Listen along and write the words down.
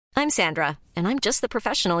I'm Sandra, and I'm just the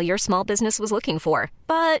professional your small business was looking for.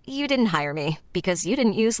 But you didn't hire me because you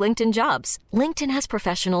didn't use LinkedIn Jobs. LinkedIn has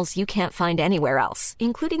professionals you can't find anywhere else,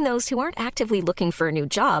 including those who aren't actively looking for a new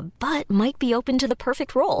job, but might be open to the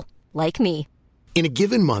perfect role, like me. In a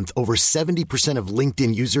given month, over 70% of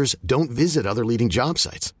LinkedIn users don't visit other leading job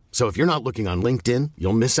sites. So if you're not looking on LinkedIn,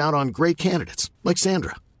 you'll miss out on great candidates like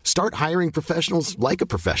Sandra. Start hiring professionals like a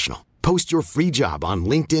professional. Post your free job on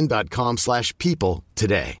linkedin.com/people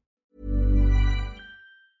today.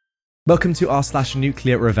 Welcome to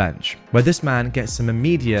r/NuclearRevenge, where this man gets some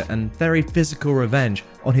immediate and very physical revenge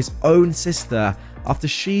on his own sister after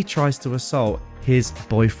she tries to assault his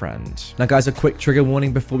boyfriend. Now guys, a quick trigger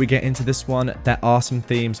warning before we get into this one. There are some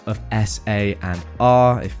themes of SA and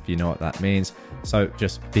R, if you know what that means. So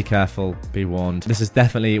just be careful, be warned. This is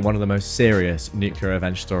definitely one of the most serious nuclear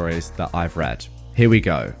revenge stories that I've read. Here we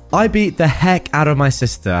go. I beat the heck out of my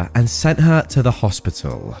sister and sent her to the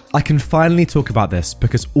hospital. I can finally talk about this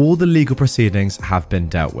because all the legal proceedings have been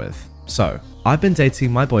dealt with. So, I've been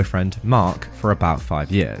dating my boyfriend, Mark, for about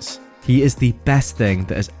 5 years. He is the best thing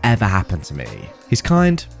that has ever happened to me. He's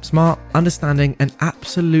kind, smart, understanding, and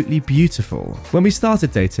absolutely beautiful. When we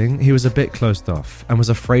started dating, he was a bit closed off and was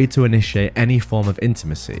afraid to initiate any form of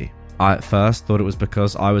intimacy. I at first thought it was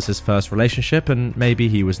because I was his first relationship and maybe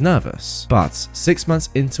he was nervous. But 6 months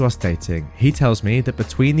into us dating, he tells me that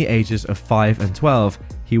between the ages of 5 and 12,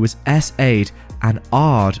 he was SA'd and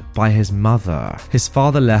R'd by his mother. His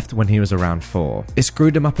father left when he was around 4. It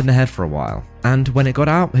screwed him up in the head for a while. And when it got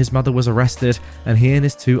out, his mother was arrested and he and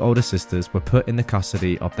his 2 older sisters were put in the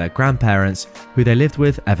custody of their grandparents, who they lived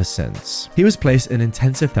with ever since. He was placed in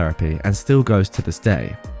intensive therapy and still goes to this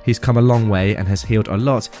day. He's come a long way and has healed a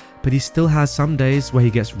lot, but he still has some days where he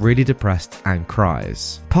gets really depressed and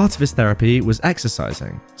cries. Part of his therapy was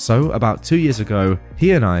exercising. So about 2 years ago,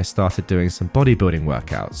 he and I started doing some bodybuilding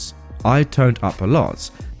workouts. I toned up a lot,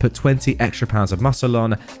 put 20 extra pounds of muscle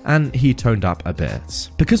on, and he toned up a bit.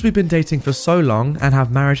 Because we've been dating for so long and have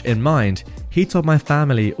marriage in mind, he told my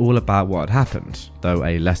family all about what had happened, though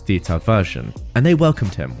a less detailed version, and they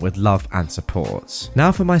welcomed him with love and support.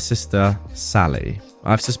 Now for my sister, Sally.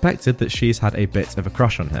 I've suspected that she's had a bit of a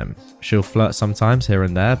crush on him. She'll flirt sometimes here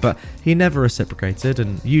and there, but he never reciprocated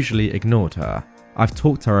and usually ignored her. I've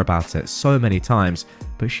talked to her about it so many times,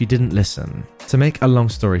 but she didn't listen. To make a long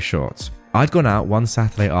story short, I'd gone out one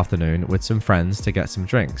Saturday afternoon with some friends to get some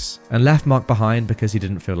drinks, and left Mark behind because he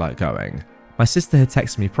didn't feel like going. My sister had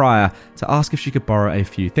texted me prior to ask if she could borrow a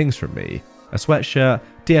few things from me: a sweatshirt,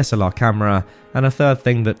 DSLR camera, and a third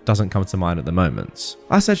thing that doesn't come to mind at the moment.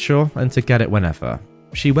 I said sure, and to get it whenever.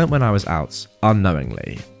 She went when I was out,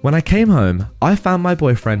 unknowingly. When I came home, I found my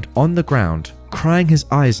boyfriend on the ground, crying his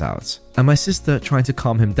eyes out, and my sister trying to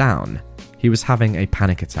calm him down. He was having a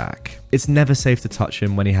panic attack. It's never safe to touch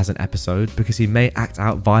him when he has an episode because he may act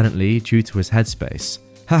out violently due to his headspace.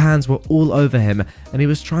 Her hands were all over him and he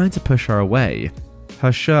was trying to push her away.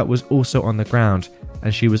 Her shirt was also on the ground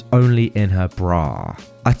and she was only in her bra.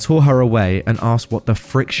 I tore her away and asked what the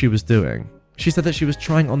frick she was doing. She said that she was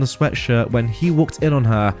trying on the sweatshirt when he walked in on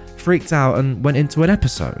her, freaked out and went into an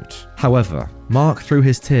episode. However, Mark, through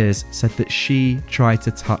his tears, said that she tried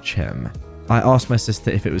to touch him. I asked my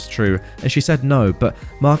sister if it was true and she said no, but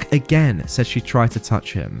Mark again said she tried to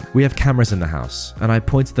touch him. We have cameras in the house and I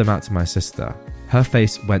pointed them out to my sister. Her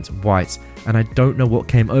face went white and I don't know what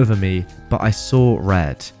came over me, but I saw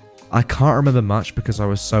red. I can't remember much because I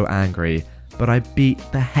was so angry, but I beat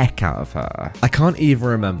the heck out of her. I can't even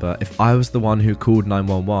remember if I was the one who called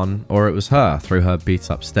 911 or it was her through her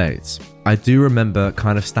beat up state. I do remember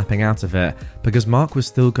kind of snapping out of it because Mark was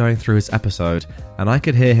still going through his episode and I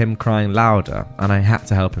could hear him crying louder and I had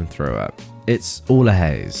to help him through it. It's all a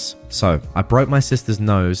haze. So I broke my sister's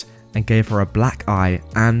nose and gave her a black eye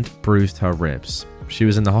and bruised her ribs. She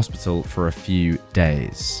was in the hospital for a few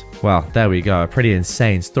days. Well, there we go. A pretty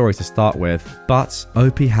insane story to start with, but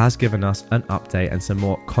OP has given us an update and some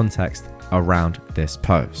more context around this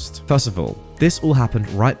post. First of all, this all happened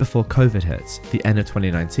right before COVID hit, the end of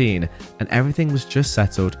 2019, and everything was just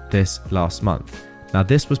settled this last month. Now,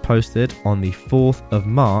 this was posted on the 4th of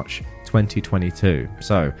March, 2022,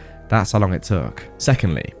 so that's how long it took.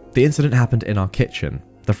 Secondly, the incident happened in our kitchen.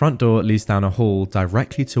 The front door leads down a hall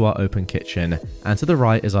directly to our open kitchen, and to the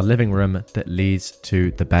right is our living room that leads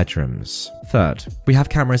to the bedrooms. Third, we have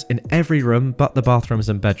cameras in every room but the bathrooms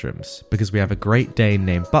and bedrooms, because we have a Great Dane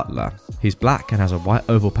named Butler. He's black and has a white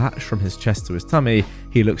oval patch from his chest to his tummy.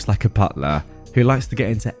 He looks like a butler who likes to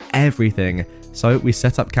get into everything, so we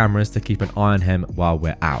set up cameras to keep an eye on him while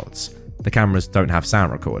we're out. The cameras don't have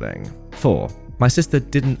sound recording. 4, my sister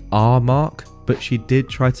didn't R Mark, but she did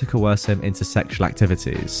try to coerce him into sexual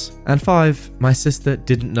activities. And 5, my sister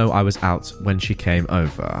didn't know I was out when she came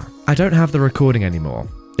over. I don't have the recording anymore.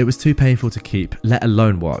 It was too painful to keep, let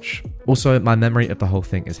alone watch. Also, my memory of the whole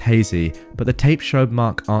thing is hazy, but the tape showed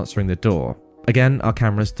Mark answering the door. Again, our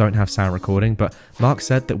cameras don't have sound recording, but Mark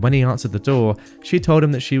said that when he answered the door, she told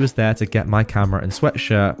him that she was there to get my camera and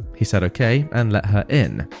sweatshirt. He said okay and let her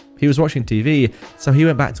in. He was watching TV, so he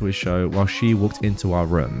went back to his show while she walked into our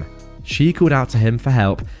room. She called out to him for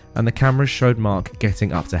help, and the cameras showed Mark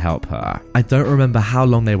getting up to help her. I don't remember how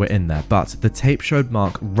long they were in there, but the tape showed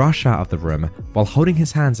Mark rush out of the room while holding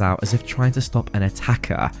his hands out as if trying to stop an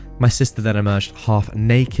attacker. My sister then emerged half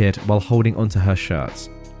naked while holding onto her shirt.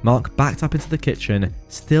 Mark backed up into the kitchen,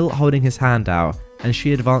 still holding his hand out, and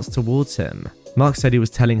she advanced towards him. Mark said he was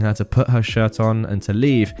telling her to put her shirt on and to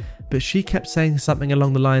leave, but she kept saying something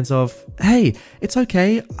along the lines of, "Hey, it's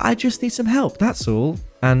okay, I just need some help, that's all,"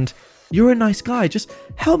 and "You're a nice guy, just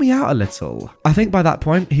help me out a little." I think by that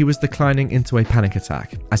point, he was declining into a panic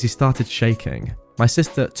attack as he started shaking. My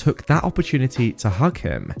sister took that opportunity to hug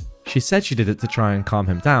him. She said she did it to try and calm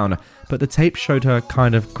him down, but the tape showed her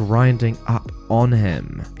kind of grinding up on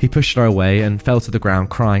him. He pushed her away and fell to the ground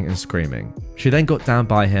crying and screaming. She then got down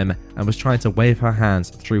by him and was trying to wave her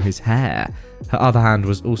hands through his hair. Her other hand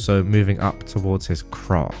was also moving up towards his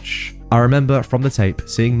crotch. I remember from the tape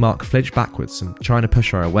seeing Mark flinch backwards and trying to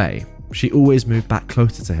push her away. She always moved back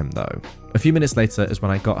closer to him though. A few minutes later is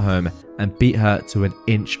when I got home and beat her to an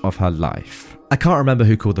inch of her life. I can't remember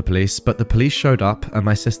who called the police, but the police showed up and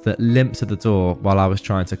my sister limped to the door while I was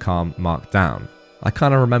trying to calm Mark down. I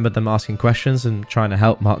kind of remember them asking questions and trying to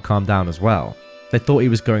help Mark calm down as well. They thought he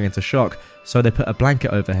was going into shock, so they put a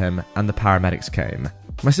blanket over him and the paramedics came.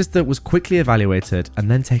 My sister was quickly evaluated and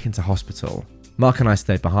then taken to hospital. Mark and I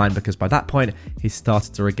stayed behind because by that point, he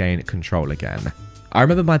started to regain control again. I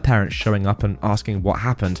remember my parents showing up and asking what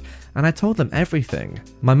happened, and I told them everything.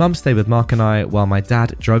 My mum stayed with Mark and I while my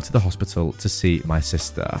dad drove to the hospital to see my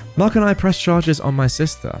sister. Mark and I pressed charges on my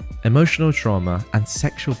sister, emotional trauma and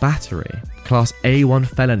sexual battery, class A1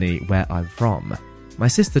 felony where I'm from. My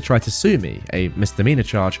sister tried to sue me, a misdemeanor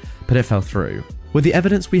charge, but it fell through. With the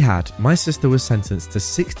evidence we had, my sister was sentenced to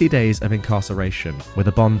 60 days of incarceration with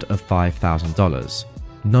a bond of $5,000.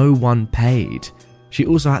 No one paid. She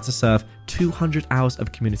also had to serve 200 hours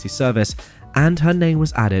of community service, and her name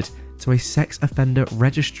was added to a sex offender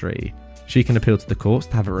registry. She can appeal to the courts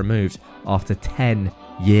to have it removed after 10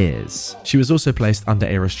 years. She was also placed under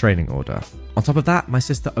a restraining order. On top of that, my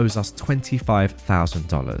sister owes us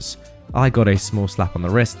 $25,000. I got a small slap on the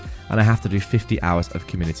wrist and I have to do 50 hours of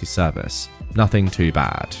community service. Nothing too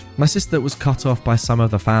bad. My sister was cut off by some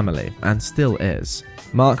of the family and still is.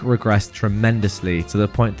 Mark regressed tremendously to the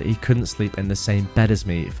point that he couldn't sleep in the same bed as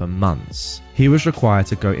me for months. He was required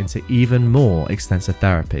to go into even more extensive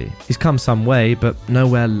therapy. He's come some way, but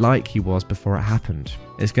nowhere like he was before it happened.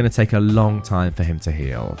 It's going to take a long time for him to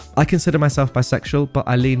heal. I consider myself bisexual, but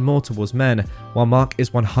I lean more towards men, while Mark is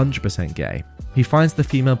 100% gay. He finds the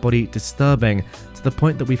female body disturbing to the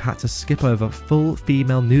point that we've had to skip over full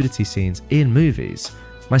female nudity scenes in movies.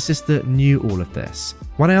 My sister knew all of this.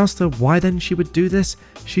 When I asked her why then she would do this,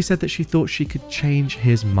 she said that she thought she could change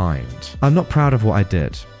his mind. I'm not proud of what I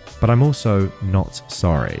did, but I'm also not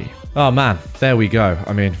sorry. Oh man, there we go.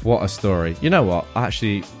 I mean, what a story. You know what? I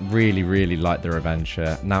actually really like the revenge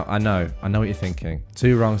here. Now, I know what you're thinking.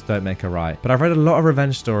 2 wrongs don't make a right. But I've read a lot of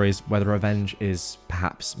revenge stories where the revenge is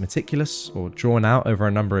perhaps meticulous or drawn out over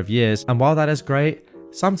a number of years. And while that is great,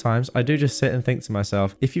 sometimes I do just sit and think to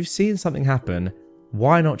myself, if you've seen something happen,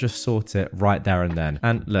 why not just sort it right there and then?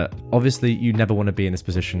 And look, obviously you never want to be in this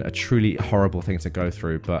position, a truly horrible thing to go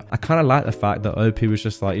through, but I kind of like the fact that OP was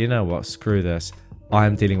just like, you know what, screw this. I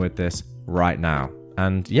am dealing with this right now.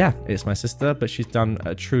 And yeah, it's my sister, but she's done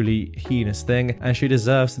a truly heinous thing and she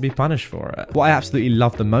deserves to be punished for it. What I absolutely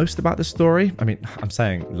love the most about this story, I mean, I'm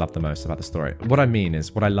saying love the most about the story. What I mean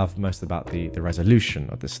is what I love most about the resolution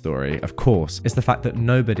of this story, of course, is the fact that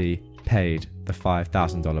nobody paid the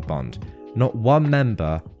 $5,000 bond. Not one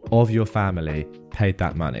member of your family paid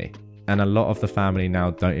that money. And a lot of the family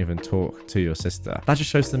now don't even talk to your sister. That just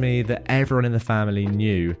shows to me that everyone in the family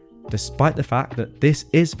knew, despite the fact that this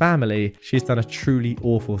is family, she's done a truly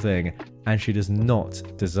awful thing and she does not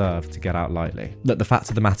deserve to get out lightly. Look, the fact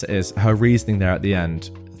of the matter is, her reasoning there at the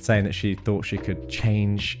end, saying that she thought she could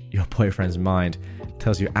change your boyfriend's mind,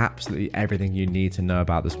 tells you absolutely everything you need to know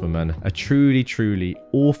about this woman. A truly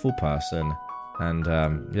awful person.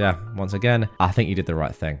 And yeah, once again, I think you did the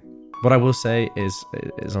right thing. What I will say is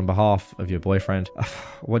on behalf of your boyfriend,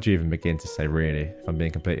 what do you even begin to say really, if I'm being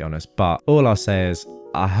completely honest? But all I'll say is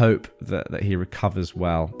I hope that he recovers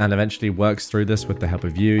well and eventually works through this with the help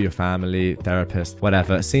of you, your family, therapist,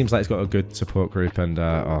 whatever. It seems like he's got a good support group and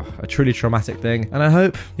a truly traumatic thing, and I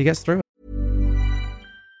hope he gets through it.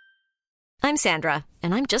 I'm Sandra,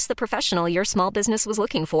 and I'm just the professional your small business was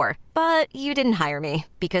looking for. But you didn't hire me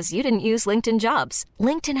because you didn't use LinkedIn Jobs.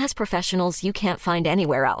 LinkedIn has professionals you can't find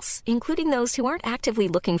anywhere else, including those who aren't actively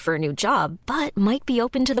looking for a new job, but might be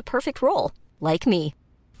open to the perfect role, like me.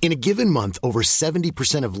 In a given month, over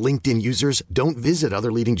 70% of LinkedIn users don't visit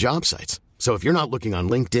other leading job sites. So if you're not looking on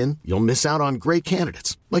LinkedIn, you'll miss out on great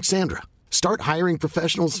candidates like Sandra. Start hiring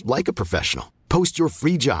professionals like a professional. Post your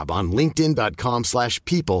free job on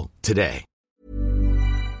linkedin.com/people today.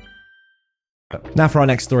 Now for our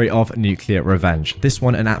next story of Nuclear Revenge. This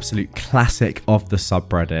one an absolute classic of the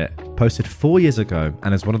subreddit, posted 4 years ago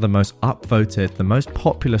and is one of the most upvoted, the most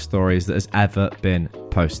popular stories that has ever been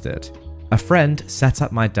posted. A friend set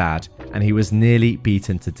up my dad and he was nearly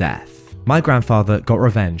beaten to death. My grandfather got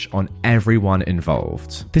revenge on everyone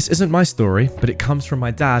involved. This isn't my story, but it comes from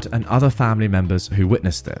my dad and other family members who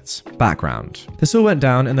witnessed it. Background. This all went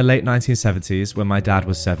down in the late 1970s when my dad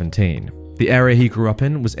was 17. The area he grew up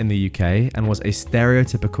in was in the UK and was a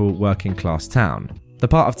stereotypical working class town. The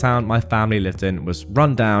part of town my family lived in was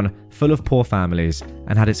run down, full of poor families,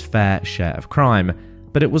 and had its fair share of crime,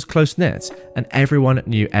 but it was close-knit and everyone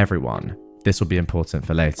knew everyone. This will be important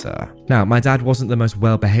for later. Now, my dad wasn't the most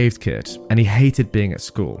well-behaved kid and he hated being at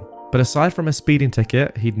school, but aside from a speeding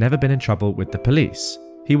ticket, he'd never been in trouble with the police.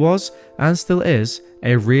 He was, and still is,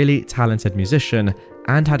 a really talented musician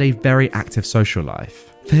and had a very active social life.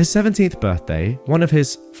 For his 17th birthday, one of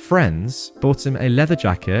his friends bought him a leather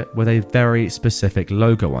jacket with a very specific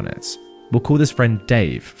logo on it. We'll call this friend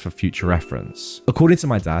Dave for future reference. According to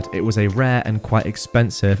my dad, it was a rare and quite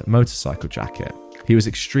expensive motorcycle jacket. He was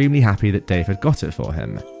extremely happy that Dave had got it for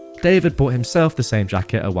him. Dave had bought himself the same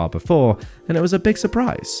jacket a while before, and it was a big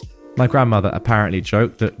surprise. My grandmother apparently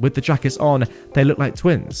joked that with the jackets on, they looked like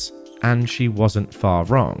twins, and she wasn't far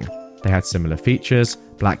wrong. They had similar features,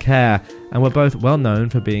 black hair, and were both well known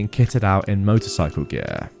for being kitted out in motorcycle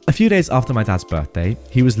gear. A few days after my dad's birthday,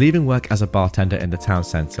 he was leaving work as a bartender in the town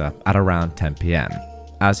centre at around 10 p.m.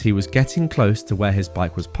 As he was getting close to where his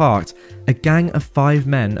bike was parked, a gang of 5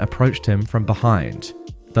 men approached him from behind.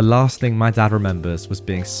 The last thing my dad remembers was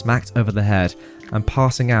being smacked over the head and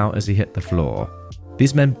passing out as he hit the floor.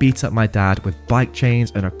 These men beat up my dad with bike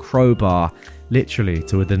chains and a crowbar, literally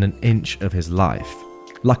to within an inch of his life.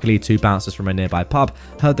 Luckily, 2 bouncers from a nearby pub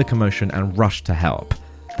heard the commotion and rushed to help.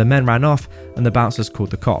 The men ran off and the bouncers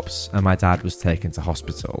called the cops and my dad was taken to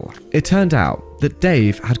hospital. It turned out that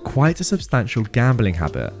Dave had quite a substantial gambling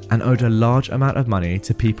habit and owed a large amount of money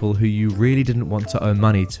to people who you really didn't want to owe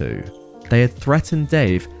money to. They had threatened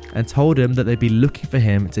Dave and told him that they'd be looking for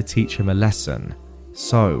him to teach him a lesson.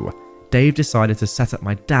 So, Dave decided to set up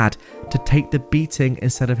my dad to take the beating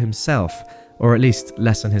instead of himself, or at least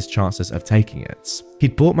lessen his chances of taking it.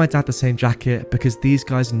 He'd bought my dad the same jacket because these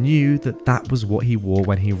guys knew that was what he wore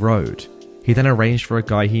when he rode. He then arranged for a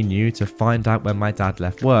guy he knew to find out when my dad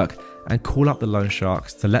left work and call up the loan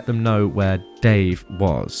sharks to let them know where Dave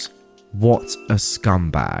was. What a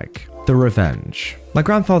scumbag. The revenge. My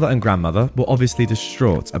grandfather and grandmother were obviously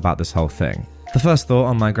distraught about this whole thing. The first thought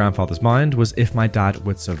on my grandfather's mind was if my dad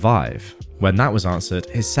would survive. When that was answered,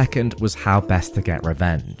 his second was how best to get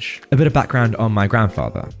revenge. A bit of background on my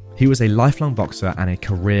grandfather. He was a lifelong boxer and a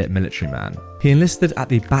career military man. He enlisted at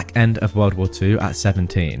the back end of World War II at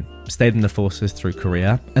 17, stayed in the forces through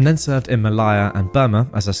Korea, and then served in Malaya and Burma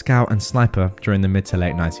as a scout and sniper during the mid to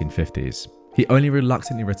late 1950s. He only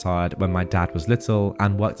reluctantly retired when my dad was little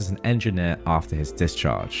and worked as an engineer after his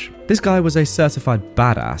discharge. This guy was a certified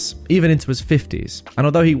badass, even into his 50s, and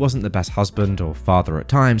although he wasn't the best husband or father at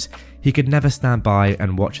times, he could never stand by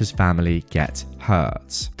and watch his family get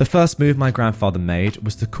hurt. The first move my grandfather made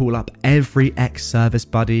was to call up every ex-service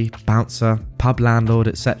buddy, bouncer, pub landlord,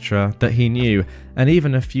 etc. that he knew, and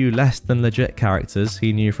even a few less than legit characters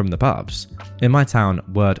he knew from the pubs. In my town,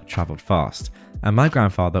 word travelled fast, and my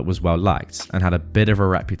grandfather was well liked and had a bit of a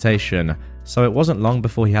reputation, so it wasn't long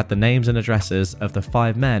before he had the names and addresses of the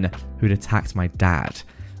 5 men who'd attacked my dad.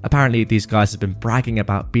 Apparently, these guys had been bragging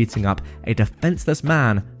about beating up a defenseless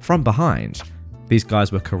man from behind. These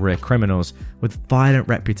guys were career criminals with violent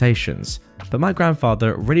reputations, but my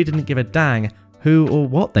grandfather really didn't give a dang who or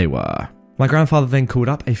what they were. My grandfather then called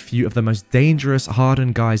up a few of the most dangerous,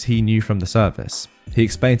 hardened guys he knew from the service. He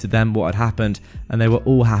explained to them what had happened, and they were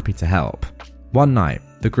all happy to help. One night,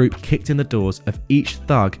 the group kicked in the doors of each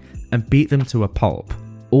thug and beat them to a pulp.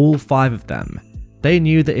 all 5 of them. They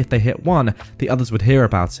knew that if they hit one, the others would hear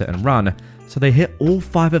about it and run, so they hit all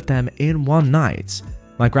 5 of them in one night.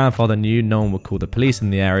 My grandfather knew no one would call the police in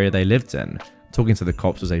the area they lived in. Talking to the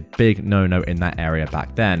cops was a big no-no in that area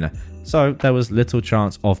back then, so there was little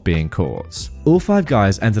chance of being caught. All 5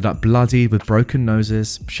 guys ended up bloodied with broken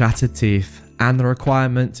noses, shattered teeth, and the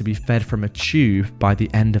requirement to be fed from a tube by the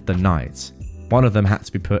end of the night. One of them had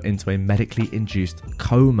to be put into a medically induced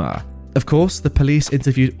coma. Of course, the police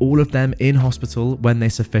interviewed all of them in hospital when they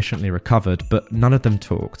sufficiently recovered, but none of them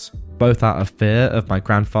talked, both out of fear of my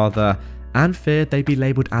grandfather and feared they'd be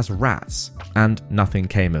labelled as rats, and nothing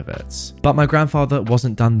came of it. But my grandfather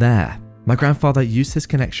wasn't done there. My grandfather used his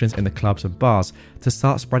connections in the clubs and bars to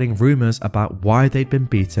start spreading rumours about why they'd been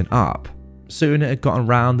beaten up. Soon it had gotten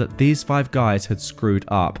round that these 5 guys had screwed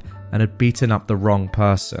up and had beaten up the wrong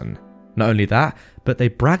person. Not only that, but they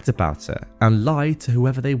bragged about it and lied to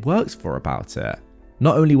whoever they worked for about it.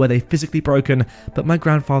 Not only were they physically broken, but my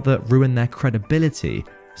grandfather ruined their credibility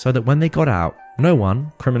so that when they got out, no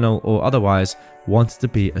one, criminal or otherwise, wanted to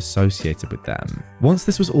be associated with them. Once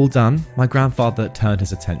this was all done, my grandfather turned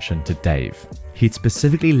his attention to Dave. He'd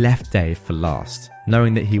specifically left Dave for last,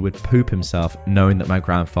 knowing that he would poop himself knowing that my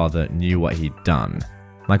grandfather knew what he'd done.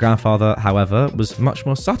 My grandfather, however, was much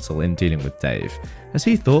more subtle in dealing with Dave, as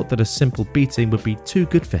he thought that a simple beating would be too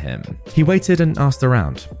good for him. He waited and asked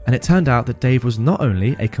around, and it turned out that Dave was not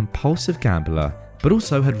only a compulsive gambler, but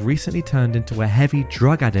also had recently turned into a heavy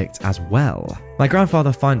drug addict as well. My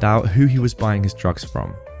grandfather found out who he was buying his drugs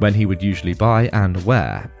from, when he would usually buy and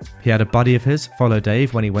where. He had a buddy of his follow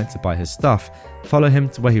Dave when he went to buy his stuff, follow him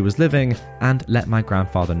to where he was living, and let my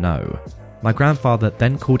grandfather know. My grandfather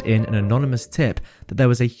then called in an anonymous tip that there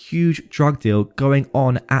was a huge drug deal going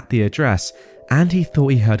on at the address, and he thought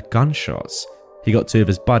he heard gunshots. He got 2 of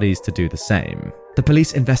his buddies to do the same. The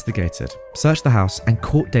police investigated, searched the house, and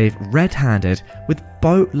caught Dave red-handed with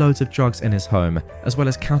boatloads of drugs in his home, as well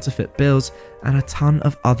as counterfeit bills and a ton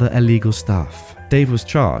of other illegal stuff. Dave was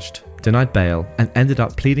charged, denied bail, and ended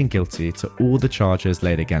up pleading guilty to all the charges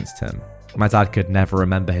laid against him. My dad could never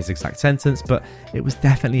remember his exact sentence, but it was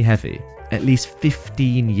definitely heavy, at least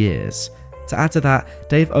 15 years. To add to that,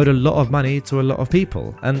 Dave owed a lot of money to a lot of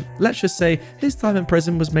people, and let's just say his time in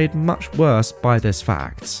prison was made much worse by this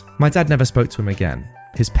fact. My dad never spoke to him again.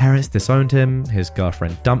 His parents disowned him, his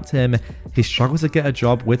girlfriend dumped him, he struggled to get a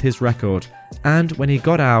job with his record, and when he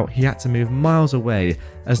got out, he had to move miles away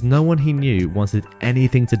as no one he knew wanted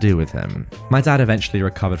anything to do with him. My dad eventually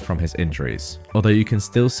recovered from his injuries, although you can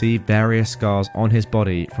still see various scars on his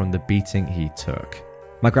body from the beating he took.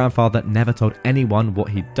 My grandfather never told anyone what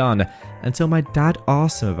he'd done until my dad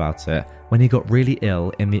asked him about it when he got really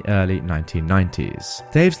ill in the early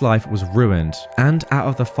 1990s. Dave's life was ruined, and out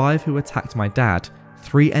of the 5 who attacked my dad,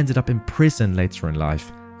 3 ended up in prison later in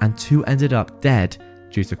life, and 2 ended up dead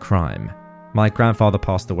due to crime. My grandfather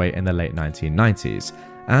passed away in the late 1990s,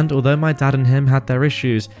 and although my dad and him had their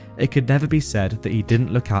issues, it could never be said that he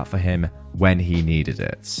didn't look out for him when he needed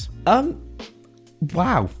it.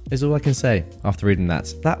 Wow, is all I can say after reading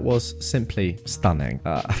that. That was simply stunning.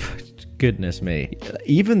 Goodness me.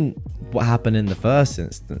 Even what happened in the first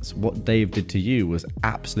instance, what Dave did to you was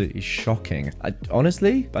absolutely shocking.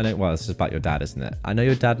 Honestly, this is about your dad, isn't it? I know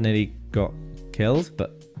your dad nearly got killed,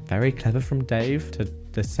 but very clever from Dave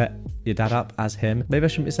to set your dad up as him. Maybe I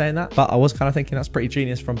shouldn't be saying that, but I was kind of thinking that's pretty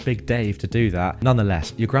genius from Big Dave to do that.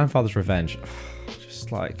 Nonetheless, your grandfather's revenge,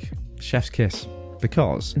 just like chef's kiss.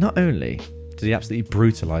 Because not only did he absolutely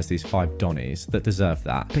brutalise these 5 Donnies that deserved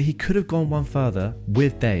that, but he could have gone one further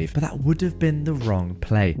with Dave, but that would have been the wrong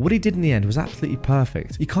play. What he did in the end was absolutely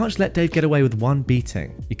perfect. You can't just let Dave get away with one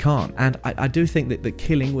beating. You can't. And I do think that the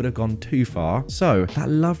killing would have gone too far. So that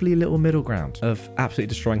lovely little middle ground of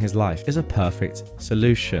absolutely destroying his life is a perfect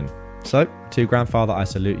solution. So to grandfather, I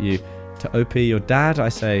salute you. To OP, your dad, I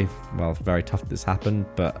say, well, very tough this happened,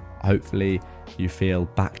 but hopefully you feel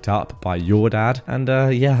backed up by your dad. And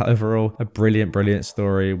overall, a brilliant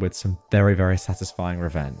story with some very, very satisfying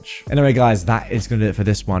revenge. Anyway, guys, that is going to do it for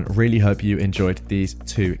this one. Really hope you enjoyed these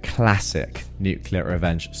 2 classic nuclear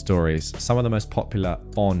revenge stories. Some of the most popular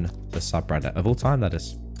on the subreddit of all time, that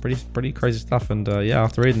is. Pretty crazy stuff. And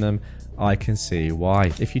after reading them, I can see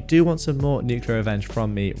why. If you do want some more nuclear revenge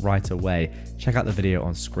from me right away, check out the video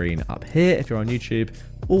on screen up here if you're on YouTube,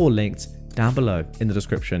 or linked down below in the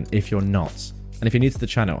description if you're not. And if you're new to the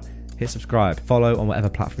channel, hit subscribe, follow on whatever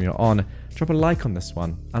platform you're on, drop a like on this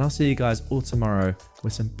one, and I'll see you guys all tomorrow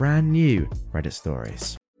with some brand new Reddit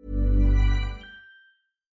stories.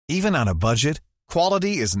 Even on a budget,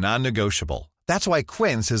 quality is non-negotiable. That's why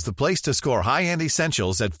Quince is the place to score high-end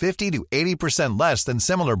essentials at 50 to 80% less than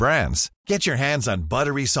similar brands. Get your hands on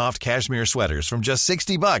buttery soft cashmere sweaters from just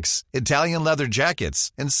 $60, Italian leather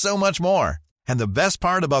jackets, and so much more. And the best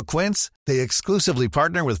part about Quince, they exclusively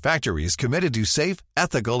partner with factories committed to safe,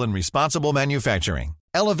 ethical, and responsible manufacturing.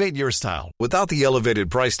 Elevate your style without the elevated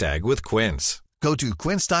price tag with Quince. Go to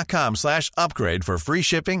quince.com/upgrade for free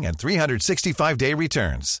shipping and 365-day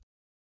returns.